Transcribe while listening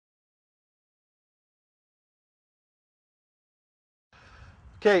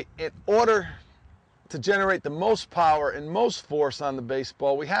Okay, in order to generate the most power and most force on the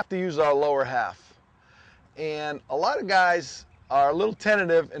baseball, we have to use our lower half. And a lot of guys are a little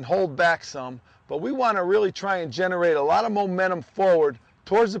tentative and hold back some, but we want to really try and generate a lot of momentum forward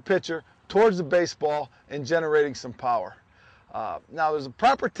towards the pitcher, towards the baseball, and generating some power. Now, there's a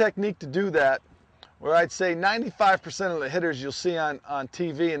proper technique to do that, where I'd say 95% of the hitters you'll see on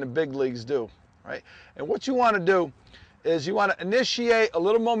TV in the big leagues do, right? And what you want to do is you want to initiate a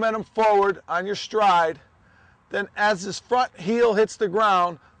little momentum forward on your stride. Then as this front heel hits the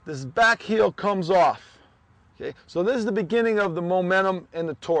ground, this back heel comes off. Okay? So this is the beginning of the momentum and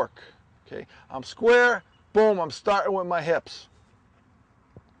the torque. Okay? I'm square, boom, I'm starting with my hips.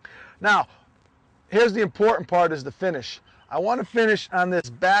 Now, here's the important part, is the finish. I want to finish on this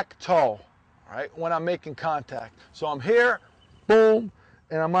back toe, right, when I'm making contact. So I'm here, boom,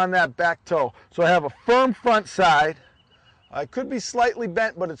 and I'm on that back toe. So I have a firm front side. I could be slightly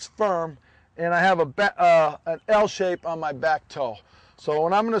bent, but it's firm, and I have an L shape on my back toe. So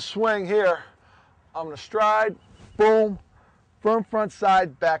when I'm going to swing here, I'm going to stride, boom, firm front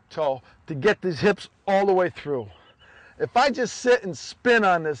side, back toe, to get these hips all the way through. If I just sit and spin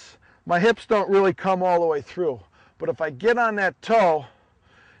on this, my hips don't really come all the way through. But if I get on that toe,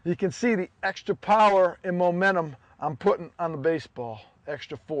 you can see the extra power and momentum I'm putting on the baseball,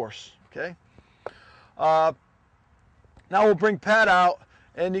 extra force, okay? Now we'll bring Pat out,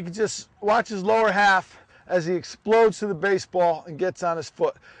 and you can just watch his lower half as he explodes to the baseball and gets on his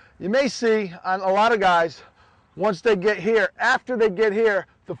foot. You may see on a lot of guys, once they get here, after they get here,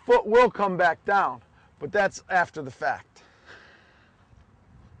 the foot will come back down, but that's after the fact.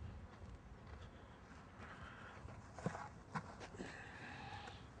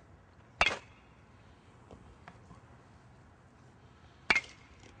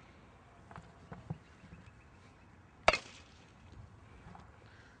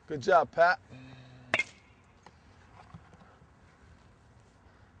 Good job, Pat.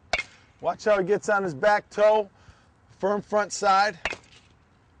 Watch how he gets on his back toe, firm front side.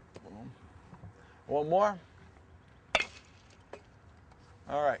 One more.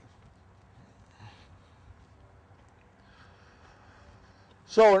 All right.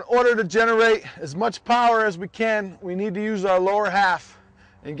 So in order to generate as much power as we can, we need to use our lower half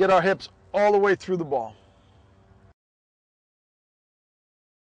and get our hips all the way through the ball.